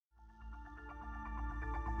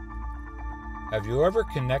Have you ever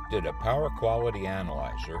connected a power quality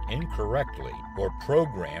analyzer incorrectly or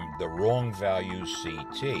programmed the wrong value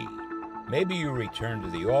CT? Maybe you returned to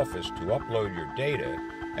the office to upload your data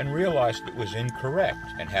and realized it was incorrect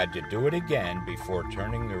and had to do it again before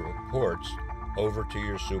turning the reports over to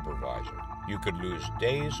your supervisor. You could lose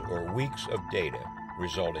days or weeks of data,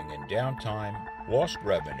 resulting in downtime, lost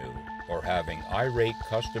revenue, or having irate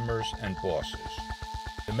customers and bosses.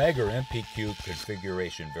 The Megger MPQ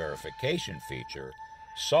configuration verification feature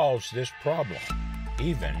solves this problem,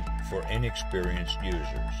 even for inexperienced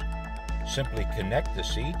users. Simply connect the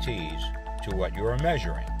CTs to what you are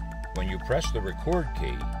measuring. When you press the record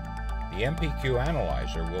key, the MPQ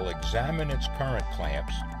analyzer will examine its current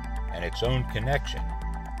clamps and its own connection.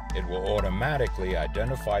 It will automatically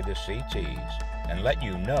identify the CTs and let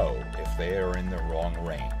you know if they are in the wrong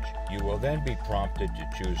range. You will then be prompted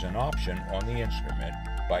to choose an option on the instrument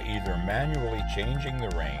by either manually changing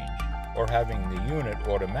the range or having the unit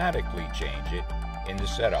automatically change it in the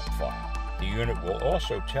setup file. The unit will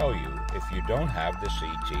also tell you if you don't have the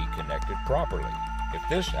CT connected properly. If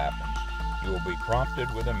this happens, you will be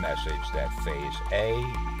prompted with a message that phase A,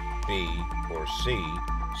 B, or C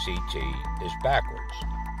CT is backwards,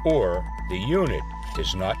 or the unit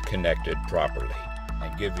is not connected properly,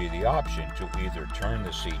 and give you the option to either turn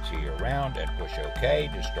the CT around and push OK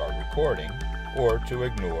to start recording, or to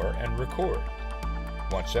ignore and record.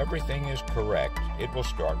 Once everything is correct, it will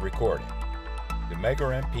start recording. The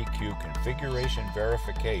Megger MPQ configuration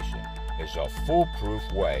verification is a foolproof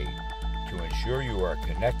way to ensure you are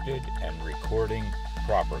connected and recording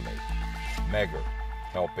properly. Megger,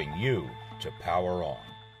 helping you to power on.